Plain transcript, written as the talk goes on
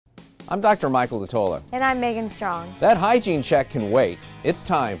I'm Dr. Michael DeTola. And I'm Megan Strong. That hygiene check can wait. It's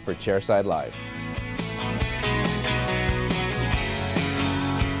time for Chairside Live.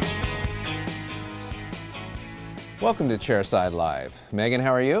 Welcome to Chairside Live. Megan,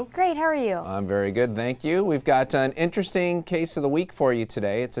 how are you? Great, how are you? I'm very good, thank you. We've got an interesting case of the week for you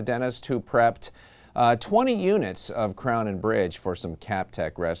today. It's a dentist who prepped 20 units of crown and bridge for some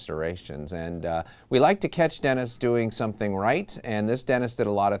CapTech restorations. And we like to catch dentists doing something right, and this dentist did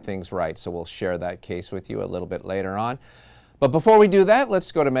a lot of things right, so we'll share that case with you a little bit later on. But before we do that,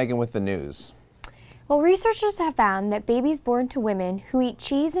 let's go to Megan with the news. Well, researchers have found that babies born to women who eat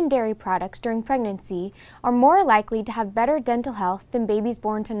cheese and dairy products during pregnancy are more likely to have better dental health than babies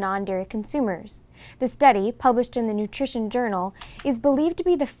born to non-dairy consumers. The study, published in the Nutrition Journal, is believed to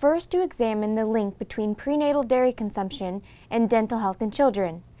be the first to examine the link between prenatal dairy consumption and dental health in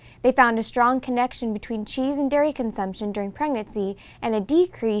children. They found a strong connection between cheese and dairy consumption during pregnancy and a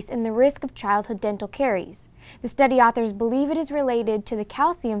decrease in the risk of childhood dental caries. The study authors believe it is related to the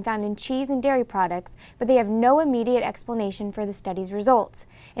calcium found in cheese and dairy products, but they have no immediate explanation for the study's results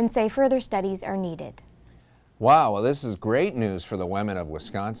and say further studies are needed. Wow, well, this is great news for the women of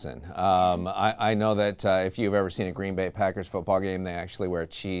Wisconsin. I know that if you've ever seen a Green Bay Packers football game, they actually wear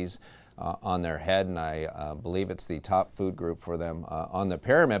cheese on their head, and I believe it's the top food group for them on the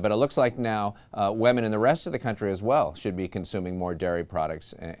pyramid. But it looks like now women in the rest of the country as well should be consuming more dairy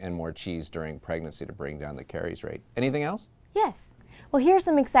products and more cheese during pregnancy to bring down the caries rate. Anything else? Yes. Well, here's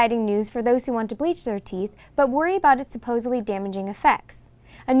some exciting news for those who want to bleach their teeth but worry about its supposedly damaging effects.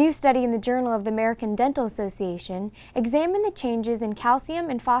 A new study in the Journal of the American Dental Association examined the changes in calcium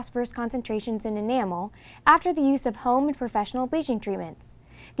and phosphorus concentrations in enamel after the use of home and professional bleaching treatments.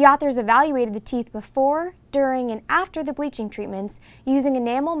 The authors evaluated the teeth before, during, and after the bleaching treatments using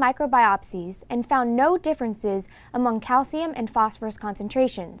enamel microbiopsies and found no differences among calcium and phosphorus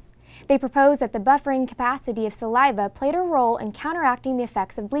concentrations. They proposed that the buffering capacity of saliva played a role in counteracting the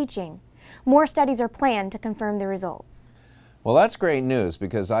effects of bleaching. More studies are planned to confirm the results. Well, that's great news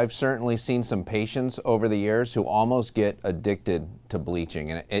because I've certainly seen some patients over the years who almost get addicted to bleaching,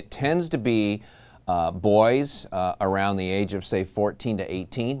 and it tends to be boys around the age of, say, 14 to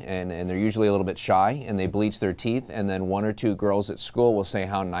 18, and they're usually a little bit shy, and they bleach their teeth, and then one or two girls at school will say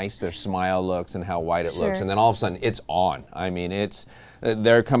how nice their smile looks and how white it looks, and then all of a sudden it's on. I mean,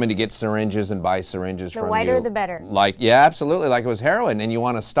 they're coming to get syringes and buy syringes from you. The whiter the better. Yeah, absolutely, like it was heroin, and you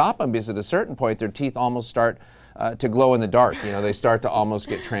want to stop them because at a certain point their teeth almost start to glow in the dark. You know, they start to almost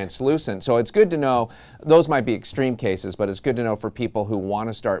get translucent. So it's good to know, those might be extreme cases, but it's good to know for people who want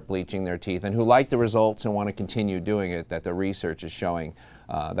to start bleaching their teeth and who like the results and want to continue doing it, that the research is showing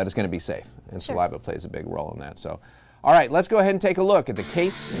that it's going to be safe. And saliva plays a big role in that. So, all right, let's go ahead and take a look at the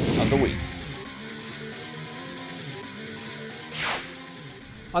case of the week.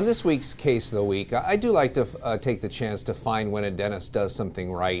 On this week's Case of the Week, I do like to take the chance to find when a dentist does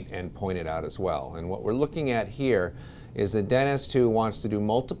something right and point it out as well. And what we're looking at here is a dentist who wants to do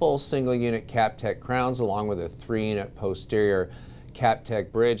multiple single-unit CapTech crowns along with a 3-unit posterior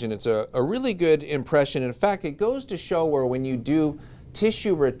CapTech bridge. And it's a really good impression. In fact, it goes to show where when you do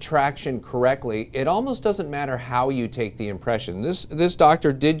tissue retraction correctly, it almost doesn't matter how you take the impression. This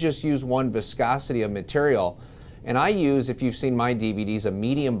doctor did just use one viscosity of material. And I use, if you've seen my DVDs, a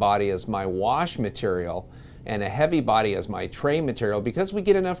medium body as my wash material and a heavy body as my tray material because we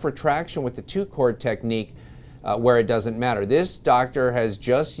get enough retraction with the 2-chord technique where it doesn't matter. This doctor has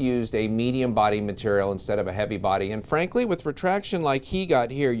just used a medium body material instead of a heavy body. And frankly, with retraction like he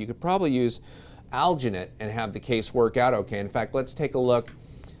got here, you could probably use alginate and have the case work out okay. In fact, let's take a look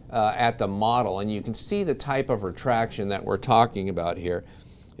at the model and you can see the type of retraction that we're talking about here.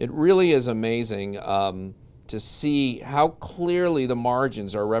 It really is amazing to see how clearly the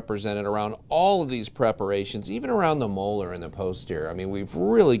margins are represented around all of these preparations, even around the molar and the posterior. I mean, we've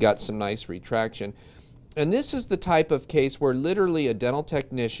really got some nice retraction. And this is the type of case where literally a dental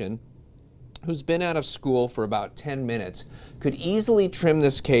technician who's been out of school for about 10 minutes could easily trim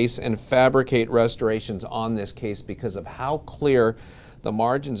this case and fabricate restorations on this case because of how clear the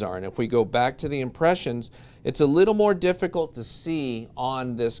margins are. And if we go back to the impressions, it's a little more difficult to see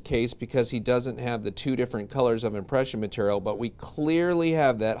on this case because he doesn't have the 2 different colors of impression material, but we clearly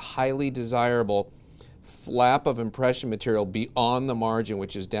have that highly desirable flap of impression material beyond the margin,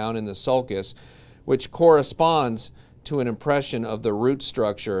 which is down in the sulcus, which corresponds to an impression of the root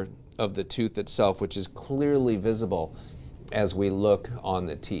structure of the tooth itself, which is clearly visible as we look on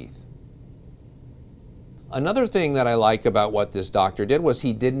the teeth. Another thing that I like about what this doctor did was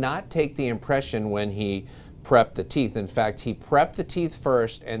he did not take the impression when he prepped the teeth. In fact, he prepped the teeth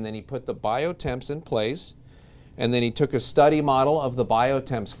first and then he put the biotemps in place And then he took a study model of the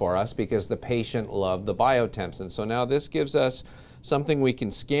biotemps for us because the patient loved the biotemps. And so now this gives us something we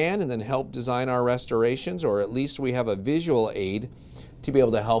can scan and then help design our restorations, or at least we have a visual aid to be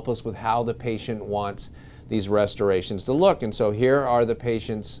able to help us with how the patient wants these restorations to look. And so here are the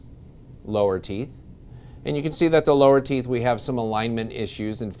patient's lower teeth. And you can see that the lower teeth, we have some alignment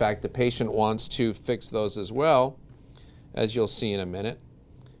issues. In fact, the patient wants to fix those as well, as you'll see in a minute.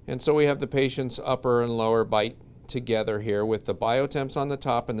 And so we have the patient's upper and lower bite together here with the biotemps on the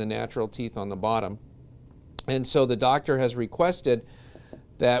top and the natural teeth on the bottom. And so the doctor has requested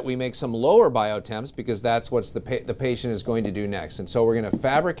that we make some lower biotemps because that's what the patient is going to do next. And so we're going to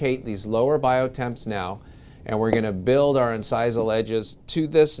fabricate these lower biotemps now, and we're going to build our incisal edges to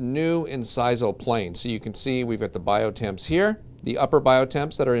this new incisal plane. So you can see we've got the biotemps here, the upper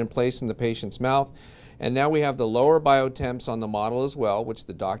biotemps that are in place in the patient's mouth, and now we have the lower biotemps on the model as well, which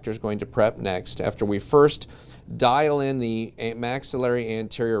the doctor is going to prep next after we first dial in the maxillary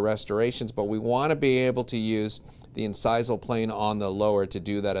anterior restorations, but we want to be able to use the incisal plane on the lower to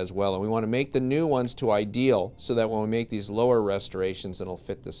do that as well. And we want to make the new ones to ideal so that when we make these lower restorations, it'll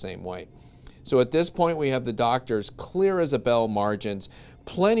fit the same way. So at this point, we have the doctor's clear as a bell margins,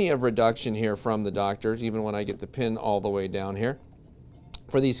 plenty of reduction here from the doctors, even when I get the pin all the way down here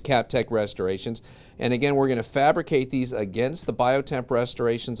for these CapTech restorations. And again, we're going to fabricate these against the biotemp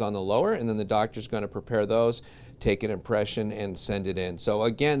restorations on the lower, and then the doctor's going to prepare those, take an impression, and send it in. So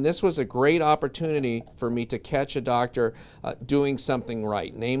again, this was a great opportunity for me to catch a doctor doing something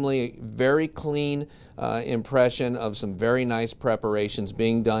right, namely a very clean impression of some very nice preparations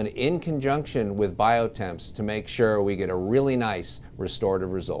being done in conjunction with biotemps to make sure we get a really nice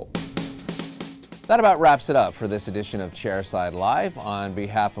restorative result. That about wraps it up for this edition of Chairside Live. On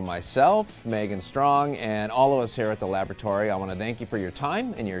behalf of myself, Megan Strong, and all of us here at the laboratory, I want to thank you for your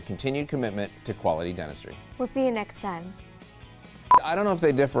time and your continued commitment to quality dentistry. We'll see you next time. I don't know if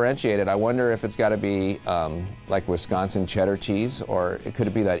they differentiate it. I wonder if it's got to be like Wisconsin cheddar cheese, or it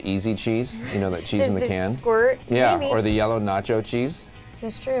could be that easy cheese, you know, that cheese in the can. Squirt. Yeah, Maybe. or the yellow nacho cheese.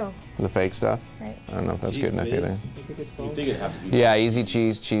 That's true. The fake stuff. Right. I don't know if that's Cheese good enough Whiz, either. You think it'd have to be? Yeah, easy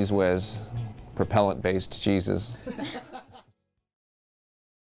cheese, cheese whiz, propellant-based cheeses.